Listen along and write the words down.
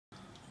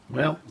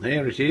Well,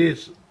 there it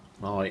is,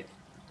 my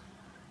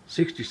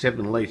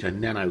 67 litre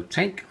nano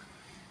tank.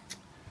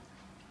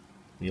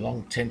 The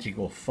long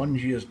tentacle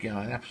fungi is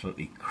going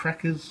absolutely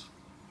crackers.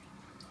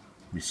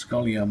 My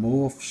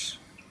scoliomorphs.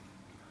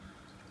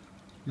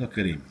 Look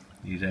at him,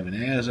 he's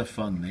having hours of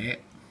fun there.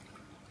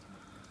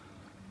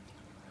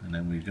 And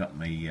then we've got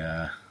me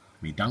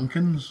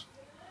Duncans.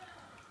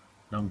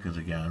 Duncans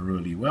are going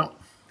really well.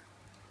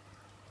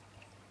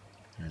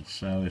 And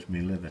so is my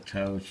leather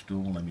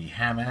toadstool, and my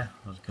hammer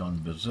has gone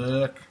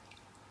berserk.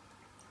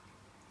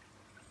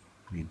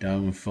 My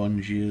dome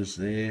fungias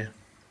there.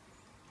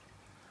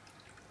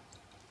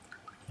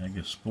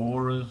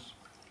 Megasporas.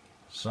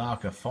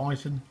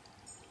 Sarcophyton.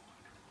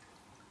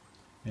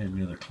 There's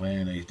my other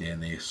clown, he's down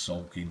there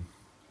sulking.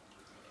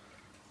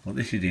 Well,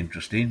 this is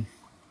interesting.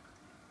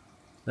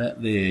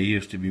 That there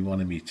used to be one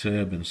of my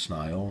turban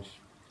snails.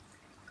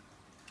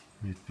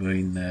 It's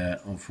been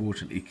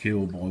unfortunately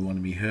killed by one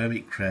of my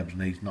hermit crabs,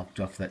 and he's knocked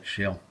off that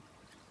shell.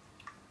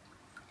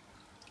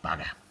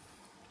 Bugger.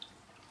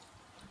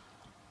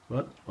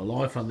 But a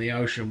life on the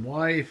ocean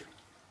wave,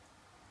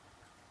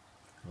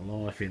 a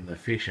life in the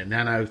fish and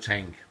nano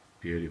tank.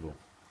 Beautiful.